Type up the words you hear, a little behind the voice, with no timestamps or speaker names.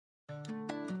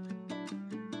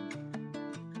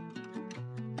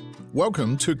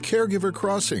Welcome to Caregiver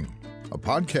Crossing, a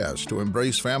podcast to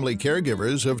embrace family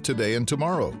caregivers of today and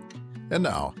tomorrow. And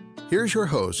now, here's your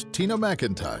host, Tina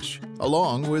McIntosh,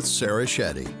 along with Sarah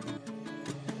Shetty.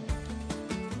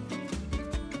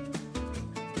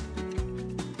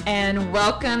 And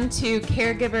welcome to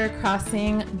Caregiver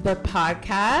Crossing, the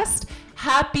podcast.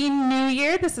 Happy New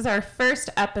Year. This is our first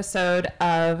episode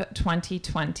of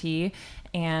 2020,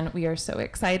 and we are so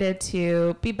excited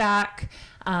to be back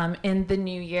in the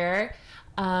new year.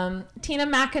 Tina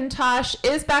McIntosh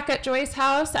is back at Joy's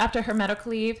house after her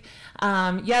medical leave.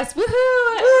 Yes,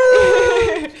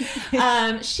 woohoo!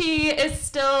 She is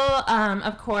still,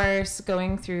 of course,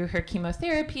 going through her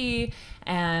chemotherapy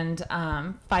and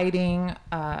fighting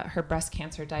her breast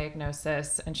cancer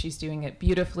diagnosis, and she's doing it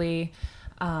beautifully.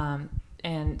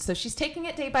 And so she's taking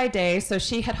it day by day. So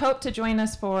she had hoped to join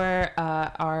us for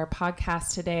our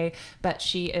podcast today, but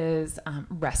she is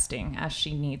resting as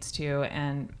she needs to.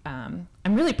 And I'm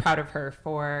really proud of her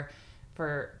for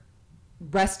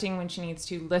resting when she needs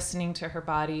to, listening to her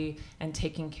body, and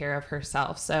taking care of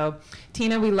herself. So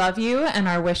Tina, we love you, and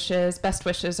our best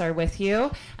wishes are with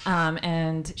you.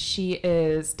 And she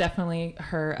is definitely,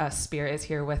 her spirit is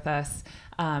here with us.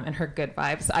 And her good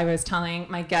vibes. I was telling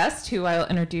my guest, who I'll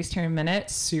introduce here in a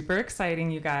minute, super exciting,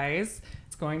 you guys.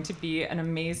 It's going to be an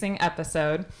amazing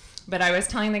episode. But I was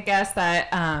telling the guest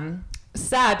that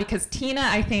sad, because Tina,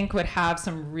 I think, would have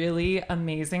some really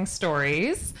amazing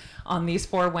stories on these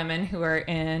four women who are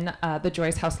in the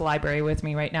Joy's House Library with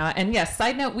me right now. And yes,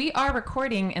 side note, we are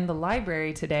recording in the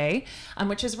library today,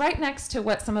 which is right next to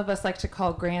what some of us like to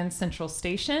call Grand Central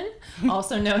Station,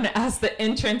 also known as the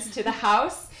entrance to the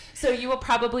house. So you will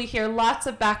probably hear lots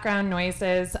of background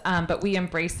noises, but we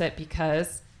embrace it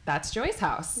because that's Joy's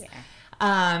house.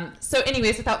 Yeah. So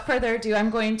anyways, without further ado, I'm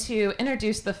going to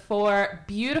introduce the four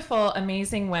beautiful,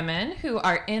 amazing women who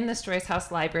are in this Joy's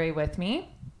House Library with me.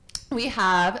 We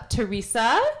have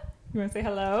Teresa. You want to say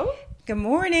hello? Good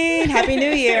morning. Happy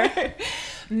New Year.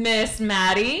 Miss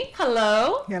Maddie.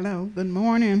 Hello. Hello. Good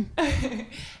morning.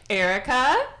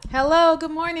 Erica. Hello,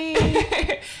 good morning.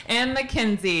 And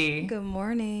Mackenzie. Good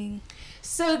morning.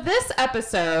 So this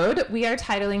episode, we are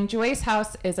titling Joy's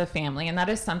House is a Family, and that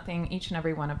is something each and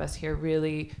every one of us here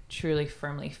really, truly,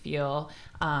 firmly feel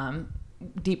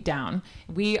deep down.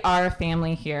 We are a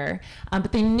family here.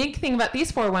 But the unique thing about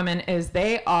these four women is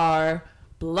they are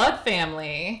blood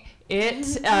family.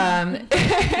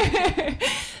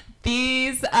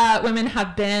 These women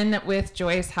have been with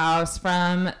Joy's house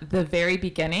from the very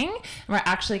beginning. We're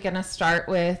actually going to start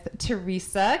with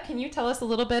Teresa. Can you tell us a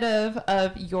little bit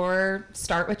of your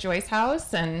start with Joy's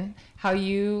house and how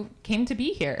you came to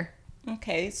be here?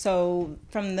 Okay, so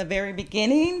from the very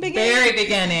beginning? Very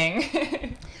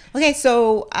beginning. Okay,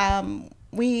 so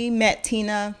we met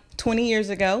Tina 20 years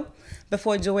ago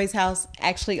before Joy's house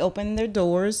actually opened their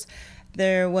doors.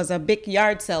 There was a big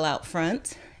yard sale out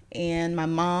front. And my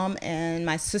mom and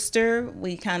my sister,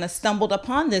 we kind of stumbled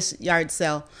upon this yard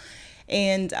sale.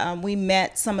 And we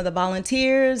met some of the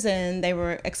volunteers, and they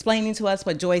were explaining to us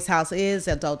what Joy's House is,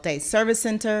 Adult Day Service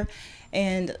Center.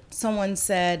 And someone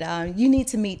said, you need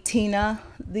to meet Tina,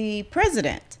 the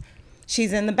president.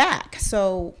 She's in the back.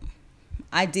 So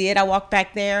I did. I walked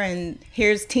back there, and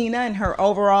here's Tina in her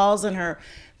overalls and her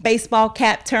baseball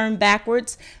cap turned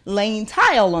backwards, laying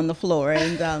tile on the floor.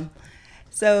 And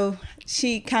so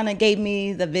she kind of gave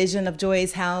me the vision of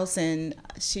Joy's house, and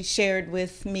she shared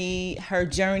with me her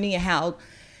journey and how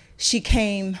she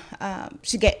came.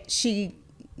 She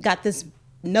got this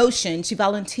notion. She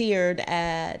volunteered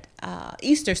at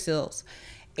Easter Seals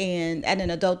and at an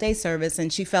adult day service,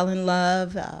 and she fell in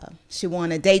love. She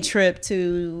won a day trip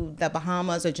to the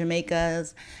Bahamas or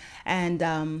Jamaica's, and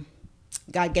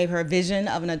God gave her a vision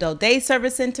of an adult day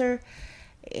service center,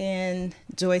 and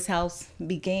Joy's house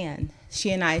began.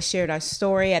 She and I shared our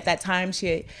story. At that time,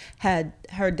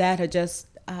 her dad had just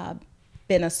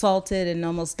been assaulted and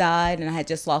almost died, and I had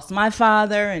just lost my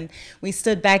father. And we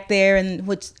stood back there, in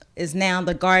which is now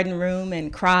the garden room,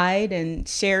 and cried and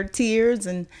shared tears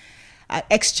and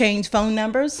exchanged phone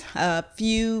numbers. A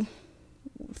few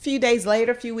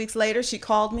weeks later, she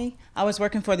called me. I was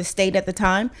working for the state at the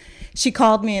time. She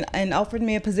called me and offered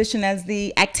me a position as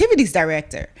the activities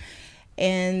director.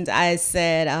 And I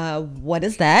said, what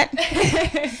is that?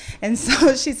 And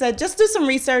so she said, just do some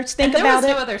research, think about it.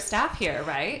 There was no other staff here,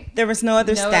 right? There was no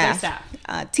other staff.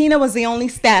 Tina was the only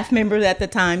staff member at the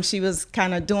time. She was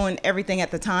kind of doing everything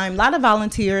at the time. A lot of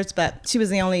volunteers, but she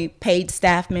was the only paid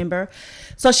staff member.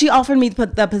 So she offered me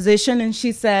the position, and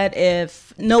she said,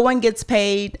 if no one gets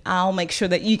paid, I'll make sure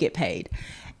that you get paid.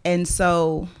 And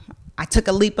so I took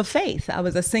a leap of faith. I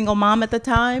was a single mom at the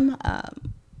time.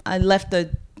 I left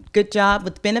the good job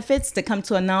with benefits to come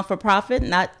to a non-for-profit.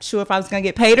 Not sure if I was going to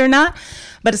get paid or not,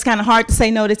 but it's kind of hard to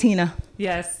say no to Tina.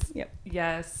 Yes. Yep.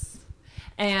 Yes.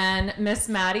 And Miss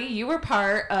Maddie, you were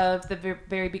part of the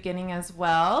very beginning as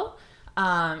well.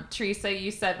 Teresa,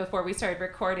 you said before we started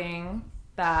recording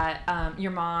that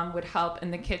your mom would help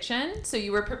in the kitchen. So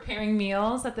you were preparing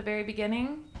meals at the very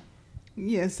beginning?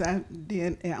 Yes, I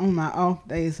did. On my off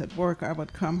days at work, I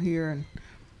would come here and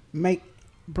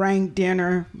bring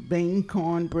dinner, bean,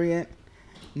 cornbread,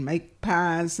 and make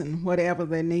pies and whatever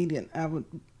they needed. I would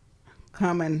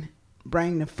come and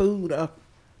bring the food up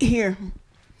here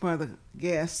for the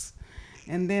guests,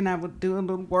 and then I would do a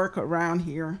little work around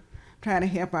here, try to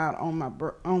help out on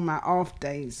my off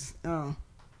days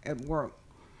at work.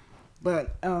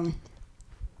 But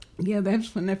yeah,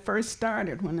 that's when they first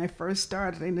started. When they first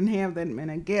started, they didn't have that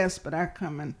many guests, but I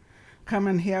come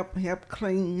and help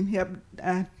clean, help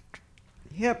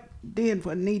did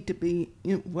what need to be,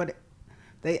 what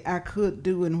I could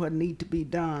do and what need to be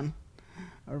done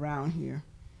around here.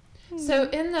 So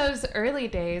in those early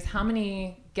days, how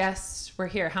many guests were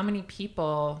here? How many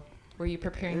people were you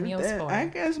preparing meals for? I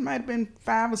guess it might have been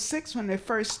 5 or 6 when they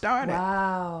first started.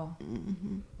 Wow.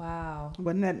 Mm-hmm. Wow.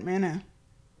 Wasn't that many.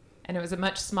 And it was a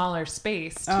much smaller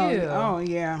space, too. Oh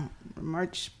yeah,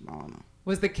 much smaller.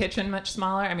 Was the kitchen much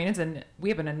smaller? I mean, we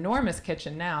have an enormous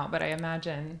kitchen now, but I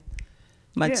imagine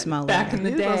much smaller. Back in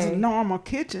the day. It was a normal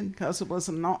kitchen because it was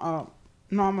a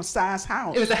normal size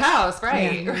house. It was a house,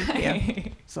 right? Yeah. Right. Yeah.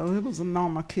 So it was a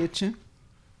normal kitchen.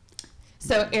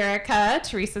 So Erica,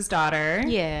 Teresa's daughter.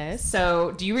 Yes.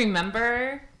 So do you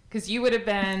remember? Because you would have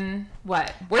been,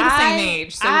 what? We're the same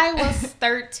age. So I was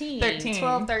 13. 13.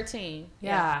 12, 13.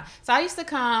 Yeah. So I used to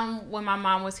come when my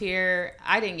mom was here.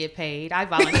 I didn't get paid. I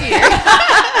volunteered.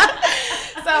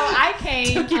 So I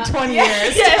came. Took you 20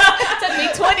 years. Yes, took me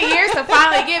 20 years to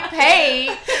finally get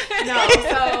paid. No,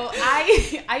 so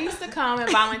I used to come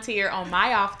and volunteer on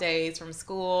my off days from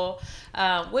school.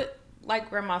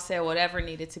 Like Grandma said, whatever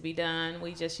needed to be done.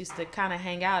 We just used to kind of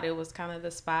hang out. It was kind of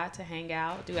the spot to hang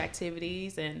out, do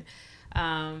activities. And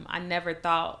I never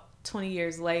thought 20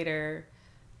 years later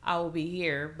I will be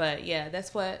here. But yeah,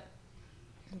 that's what,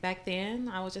 back then,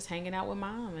 I was just hanging out with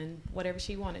Mom and whatever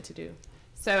she wanted to do.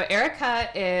 So Erica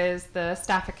is the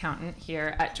staff accountant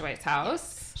here at Joyce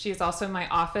House. She's also my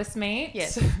office mate.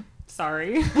 Yes.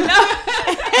 Sorry.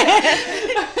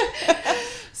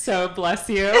 So bless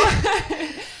you.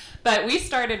 But we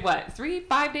started,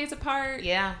 3-5 days apart?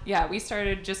 Yeah. Yeah, we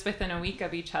started just within a week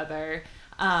of each other.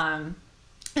 And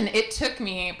it took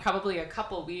me probably a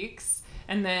couple weeks.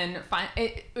 And then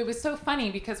it was so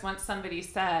funny because once somebody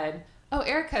said, oh,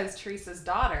 Erica is Teresa's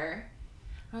daughter,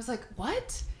 I was like,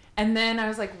 what? And then I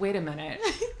was like, wait a minute.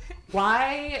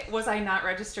 Why was I not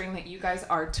registering that you guys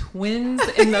are twins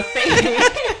in the face?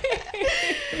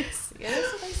 Yeah,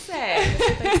 that's what they say. That's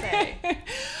what they say.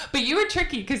 But you were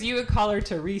tricky because you would call her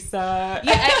Teresa.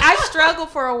 Yeah, I struggled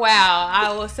for a while.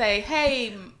 I will say,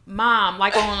 hey, Mom,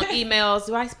 like on emails,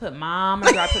 do I put Mom or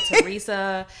do I put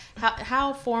Teresa?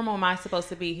 How formal am I supposed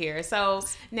to be here? So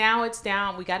now it's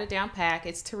down. We got it down pack.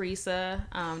 It's Teresa.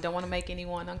 Don't want to make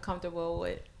anyone uncomfortable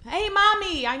with, hey,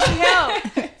 Mommy, I need help.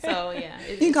 So, yeah.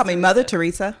 You can call me Mother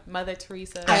Teresa. Mother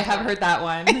Teresa. I have heard that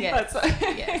one. Yes.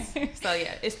 Yes. So,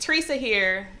 yeah, it's Teresa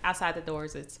here. Outside the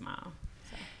doors, it's Mom.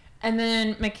 And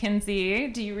then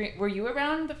Mackenzie, were you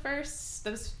around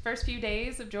those first few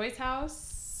days of Joy's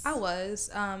House? I was.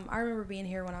 I remember being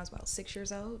here when I was about 6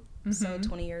 years old. Mm-hmm. So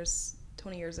 20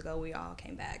 years ago, we all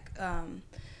came back.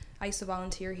 I used to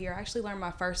volunteer here. I actually learned my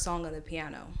first song on the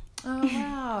piano. Oh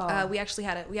wow! We actually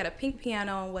had a pink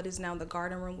piano in what is now the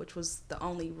garden room, which was the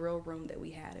only real room that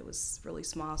we had. It was really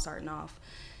small starting off,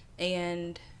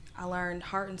 and I learned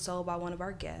Heart and Soul by one of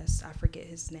our guests. I forget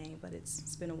his name, but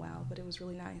it's been a while, but it was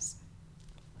really nice.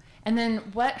 And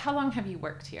then how long have you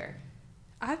worked here?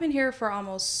 I've been here for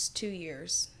almost 2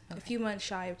 years, okay. A few months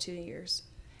shy of 2 years.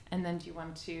 And then do you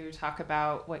want to talk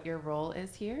about what your role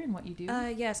is here and what you do?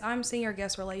 Yes, I'm senior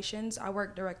guest relations. I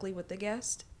work directly with the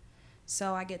guest,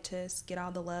 so I get to get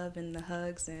all the love and the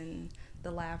hugs and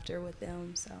the laughter with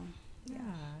them, so yeah.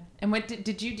 And what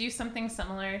did you do something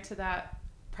similar to that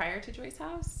prior to Joy's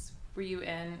House? Were you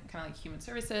in kind of like human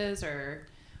services or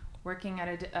working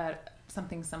at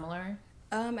something similar?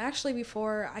 Actually,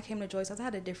 before I came to Joy's House, I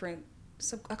had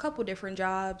a couple different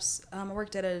jobs. I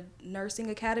worked at a nursing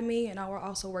academy, and I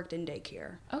also worked in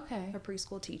daycare. Okay. A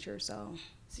preschool teacher, so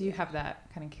you have that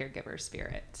kind of caregiver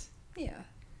spirit. Yeah.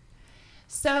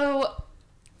 So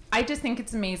I just think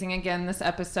it's amazing, again, this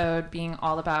episode being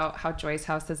all about how Joy's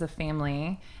House is a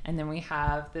family. And then we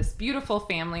have this beautiful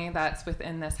family that's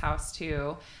within this house,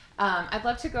 too. I'd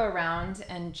love to go around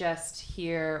and just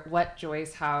hear what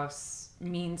Joy's House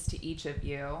means to each of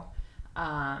you.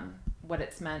 What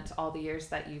it's meant all the years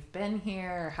that you've been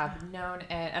here or have known it.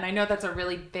 And I know that's a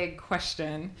really big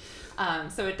question.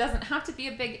 So it doesn't have to be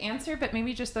a big answer, but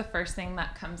maybe just the first thing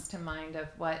that comes to mind of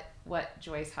what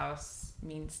Joy's House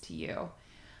means to you.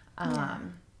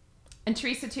 And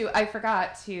Teresa, too, I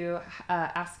forgot to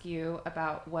ask you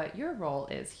about what your role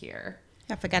is here.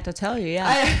 I forgot to tell you,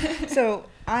 yeah. So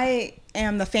I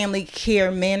am the family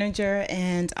care manager,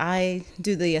 and I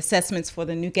do the assessments for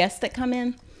the new guests that come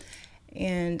in.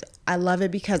 And I love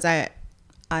it because I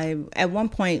at one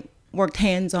point worked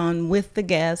hands-on with the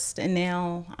guest, and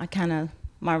now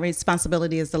my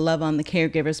responsibility is to love on the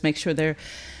caregivers, make sure they're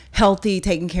healthy,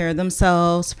 taking care of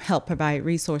themselves, help provide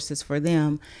resources for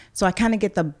them. So I kind of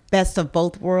get the best of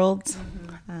both worlds.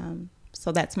 Mm-hmm.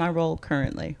 So that's my role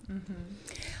currently. Mm-hmm.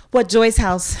 What Joy's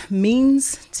House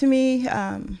means to me,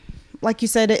 like you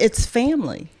said, it's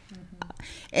family.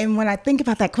 And when I think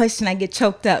about that question, I get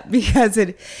choked up because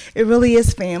it really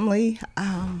is family.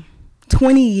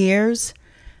 20 years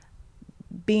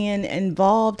being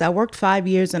involved. I worked 5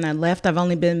 years and I left. I've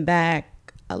only been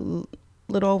back a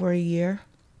little over a year.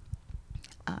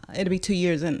 It'll be 2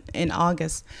 years in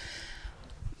August.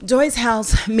 Joy's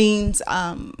House means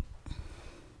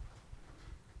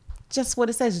just what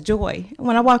it says, joy.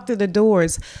 When I walk through the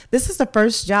doors, this is the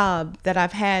first job that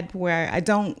I've had where I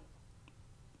don't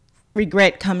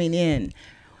regret coming in.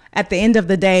 At the end of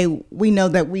the day, we know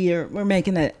that we're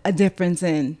making a difference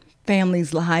in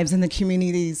families' lives and the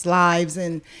community's lives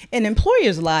and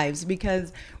employers' lives,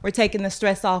 because we're taking the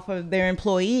stress off of their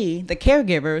employee, the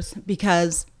caregivers,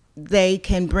 because they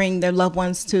can bring their loved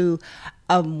ones to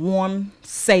a warm,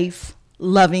 safe,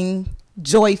 loving,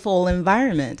 joyful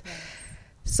environment.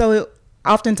 So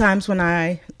oftentimes when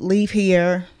I leave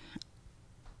here,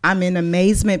 I'm in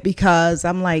amazement because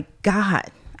I'm like, God,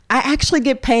 I actually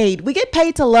get paid. We get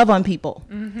paid to love on people.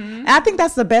 Mm-hmm. And I think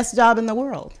that's the best job in the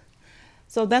world.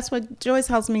 So that's what Joy's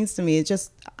House means to me. It's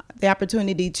just the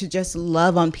opportunity to just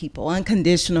love on people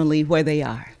unconditionally where they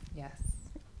are. Yes.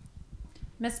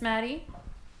 Miss Maddie,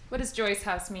 what does Joy's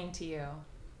House mean to you?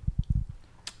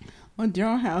 Well,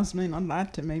 Joy's House means a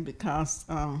lot to me because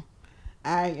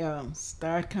I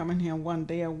start coming here one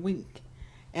day a week.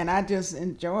 And I just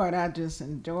enjoy it. I just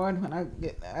enjoy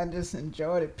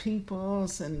the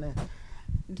peoples and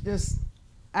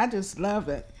I just love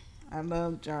it. I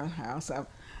love Joy's House.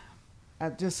 I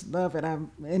just love it.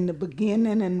 I'm in the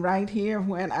beginning and right here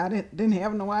when I didn't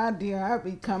have no idea I'd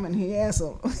be coming here as a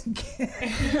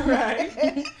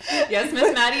right. Yes,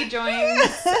 Miss Maddie joins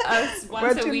us once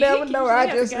a week. But you never know. I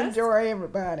just enjoy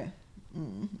everybody.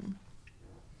 Mm-hmm.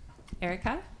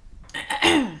 Erica?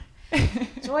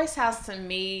 Joy's House to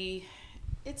me,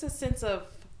 it's a sense of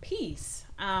peace.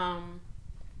 I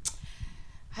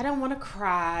don't want to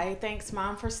cry. Thanks,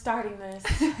 Mom, for starting this.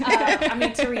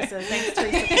 Teresa. Thanks,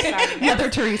 Teresa, for starting this. Mother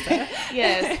Teresa.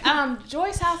 Yes.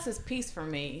 Joy's House is peace for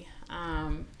me.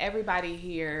 Everybody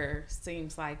here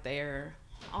seems like they're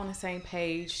on the same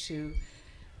page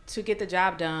to get the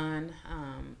job done.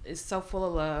 It's so full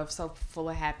of love, so full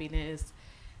of happiness.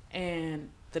 And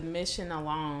the mission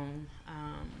alone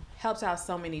helps out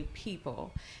so many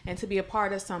people. And to be a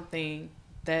part of something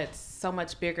that's so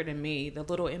much bigger than me, the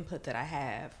little input that I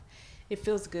have, it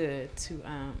feels good to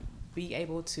be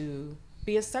able to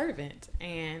be a servant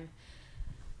and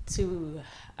to...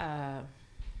 are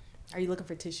you looking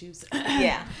for tissues?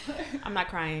 Yeah. I'm not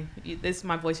crying.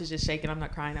 My voice is just shaking. I'm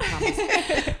not crying, I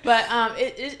promise. But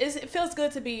it feels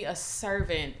good to be a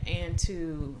servant and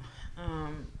to...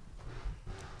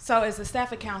 So as a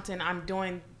staff accountant, I'm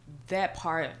doing that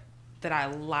part that I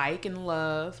like and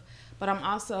love, but I'm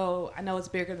also, I know it's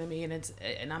bigger than me,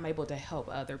 and I'm able to help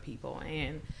other people,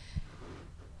 and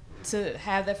to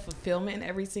have that fulfillment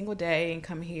every single day and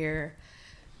come here.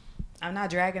 I'm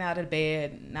not dragging out of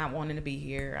bed, not wanting to be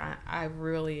here. I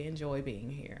really enjoy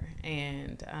being here,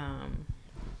 and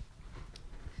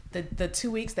the 2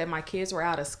 weeks that my kids were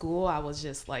out of school, I was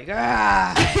just like,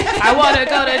 I want to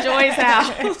go to Joy's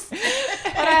house.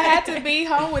 But I had to be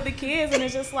home with the kids, and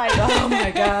it's just like, oh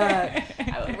my God,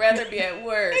 I would rather be at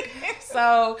work.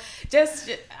 So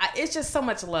it's just so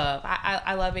much love.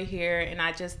 I love it here, and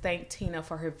I just thank Tina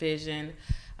for her vision.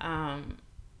 I'm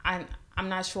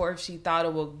not sure if she thought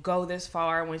it would go this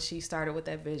far when she started with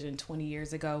that vision 20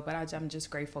 years ago, but I'm just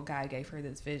grateful God gave her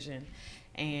this vision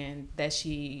and that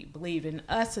she believed in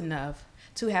us enough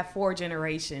to have 4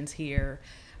 generations here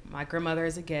my grandmother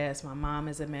is a guest, my mom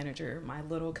is a manager, my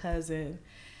little cousin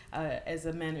as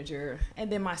a manager,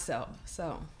 and then myself.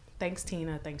 So thanks,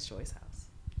 Tina. Thanks, Joyce House.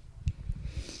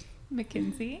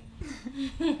 Mackenzie?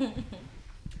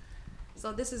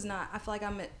 So this is not, I feel like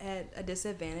I'm at a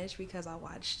disadvantage because I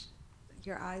watched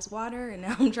your eyes water and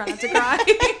now I'm trying not to cry.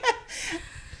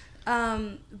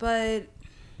 But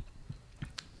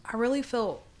I really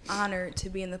feel honored to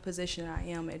be in the position I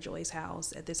am at Joyce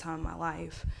House at this time in my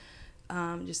life.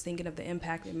 Just thinking of the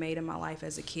impact it made in my life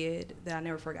as a kid, that I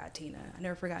never forgot Tina. I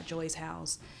never forgot Joyce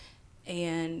House.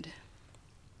 And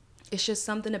it's just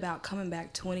something about coming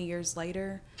back 20 years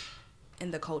later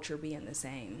and the culture being the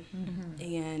same.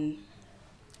 Mm-hmm. And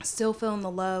still feeling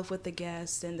the love with the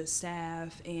guests and the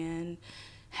staff, and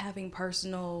having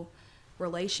personal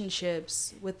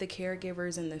relationships with the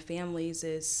caregivers and the families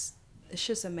it's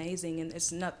just amazing, and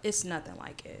it's nothing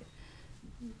like it.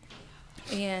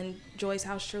 And Joyce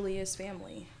House truly is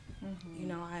family. Mm-hmm. You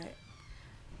know, I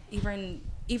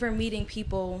even meeting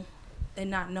people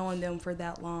and not knowing them for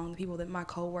that long, people that my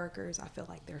coworkers, I feel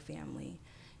like they're family,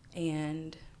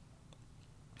 and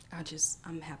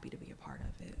I'm happy to be a part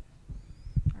of it.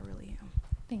 I really am.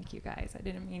 Thank you, guys. I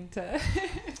didn't mean to.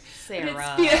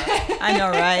 Sarah. I know,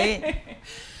 right?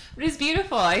 But it's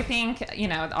beautiful. I think,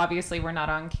 obviously we're not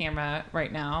on camera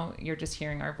right now. You're just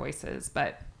hearing our voices.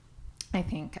 But I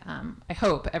think, I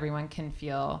hope everyone can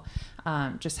feel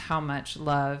just how much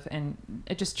love and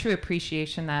just true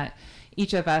appreciation that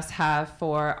each of us have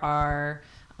for our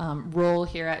role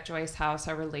here at Joyce House,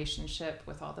 our relationship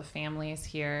with all the families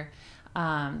here.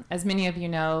 As many of you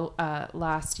know,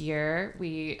 last year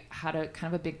we had a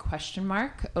kind of a big question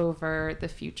mark over the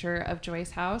future of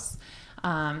Joyce House.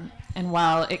 And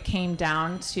while it came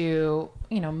down to,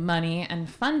 money and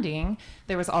funding,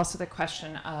 there was also the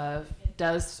question of,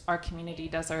 does our community,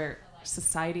 does our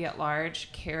society at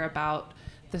large care about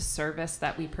the service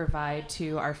that we provide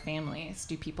to our families?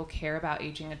 Do people care about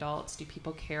aging adults? Do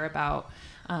people care about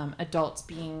adults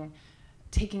being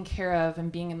taken care of and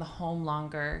being in the home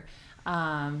longer?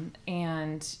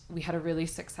 And we had a really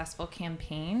successful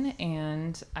campaign,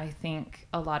 and I think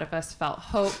a lot of us felt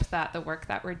hope that the work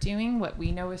that we're doing, what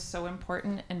we know is so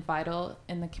important and vital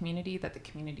in the community, that the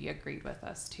community agreed with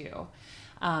us too.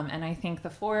 And I think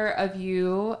the four of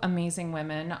you amazing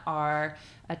women are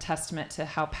a testament to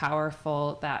how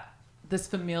powerful that this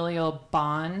familial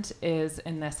bond is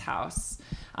in this house,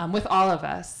 with all of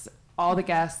us, all the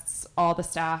guests, all the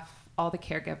staff, all the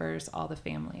caregivers, all the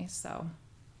families. So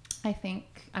I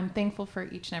think I'm thankful for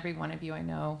each and every one of you. I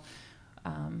know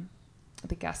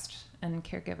the guests and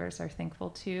caregivers are thankful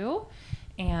too.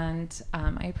 And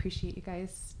I appreciate you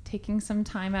guys taking some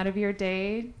time out of your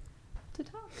day to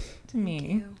talk to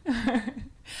me.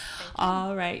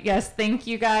 All right. Yes. Thank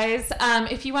you, guys.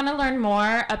 If you want to learn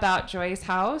more about Joyce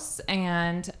House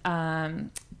and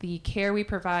the care we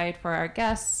provide for our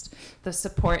guests, the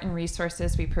support and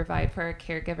resources we provide for our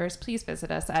caregivers, please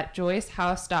visit us at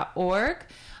joycehouse.org.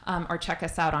 Or check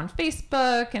us out on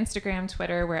Facebook, Instagram,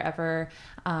 Twitter, wherever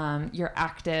you're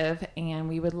active. And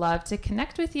we would love to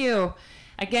connect with you.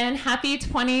 Again, happy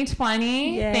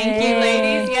 2020. Yay. Thank you,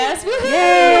 ladies. Yes.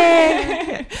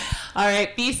 Woo-hoo! All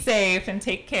right. Be safe and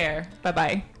take care.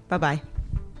 Bye-bye. Bye-bye.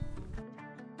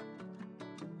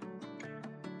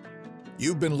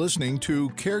 You've been listening to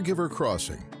Caregiver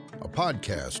Crossing, a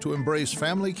podcast to embrace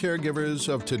family caregivers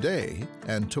of today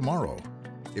and tomorrow.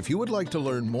 If you would like to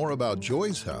learn more about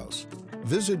Joyce House,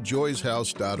 visit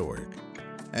joycehouse.org.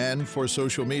 And for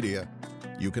social media,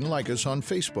 you can like us on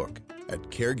Facebook at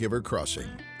Caregiver Crossing.